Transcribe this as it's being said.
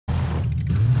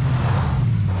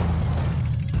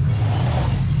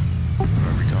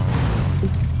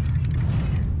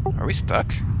we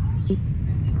stuck?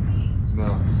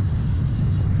 No.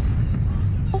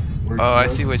 We're Oh, I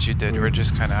see just what you did. We're like,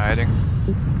 just kind of hiding.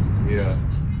 yeah.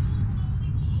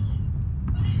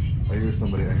 I hear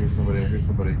somebody. I hear somebody. I hear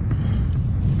somebody.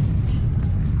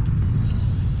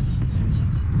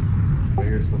 I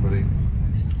hear somebody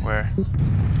Where?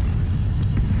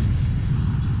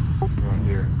 around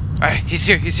here. Ah, he's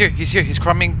here. He's here. He's here. He's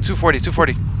coming. 240.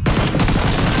 240.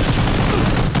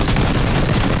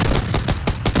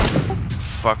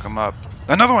 Fuck him up.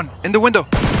 Another one in the window.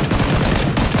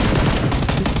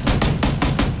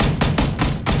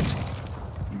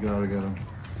 You gotta get him.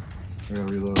 I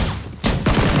gotta reload.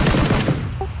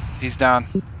 He's down.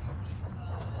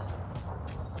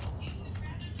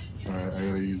 Alright, I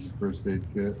gotta use a first aid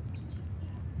kit.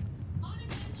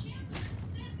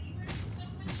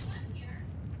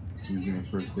 Using a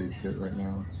first aid kit right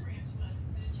now.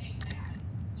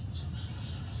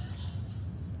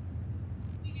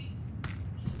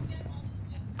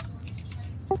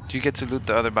 Do you get to loot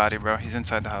the other body, bro? He's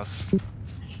inside the house.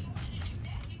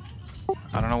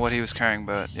 I don't know what he was carrying,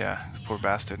 but yeah, poor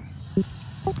bastard.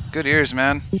 Good ears,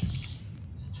 man.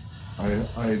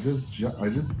 I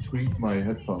just tweaked my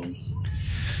headphones.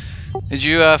 Did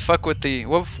you fuck with the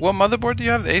what motherboard do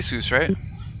you have? The Asus, right?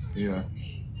 Yeah.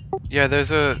 Yeah,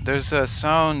 there's a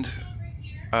sound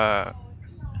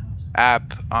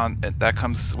app on that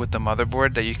comes with the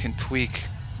motherboard that you can tweak.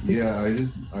 Yeah,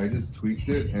 I just tweaked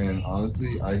it, and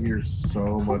honestly, I hear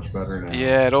so much better now.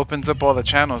 Yeah, it opens up all the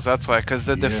channels. That's why, because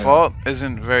the Yeah. default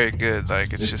isn't very good.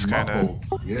 Like it's just kind of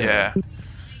muffled. yeah.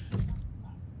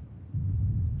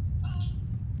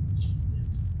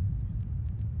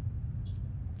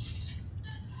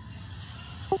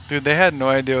 Dude, they had no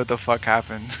idea what the fuck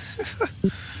happened.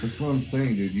 That's what I'm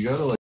saying, dude. You gotta like.